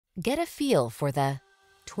Get a feel for the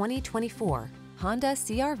 2024 Honda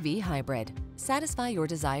CR-V Hybrid. Satisfy your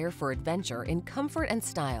desire for adventure in comfort and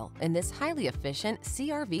style in this highly efficient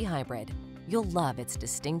CR-V Hybrid. You'll love its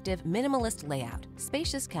distinctive minimalist layout,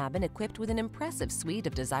 spacious cabin equipped with an impressive suite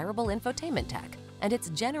of desirable infotainment tech, and its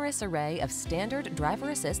generous array of standard driver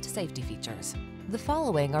assist safety features. The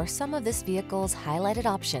following are some of this vehicle's highlighted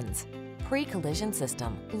options: pre-collision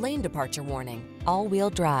system, lane departure warning, all-wheel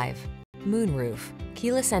drive, moonroof,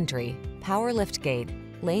 keyless entry, power liftgate,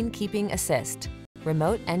 lane keeping assist,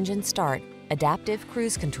 remote engine start, adaptive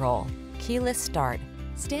cruise control, keyless start.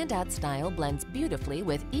 Standout style blends beautifully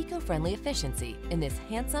with eco-friendly efficiency in this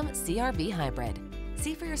handsome CR-V Hybrid.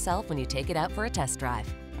 See for yourself when you take it out for a test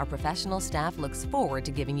drive. Our professional staff looks forward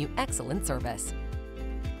to giving you excellent service.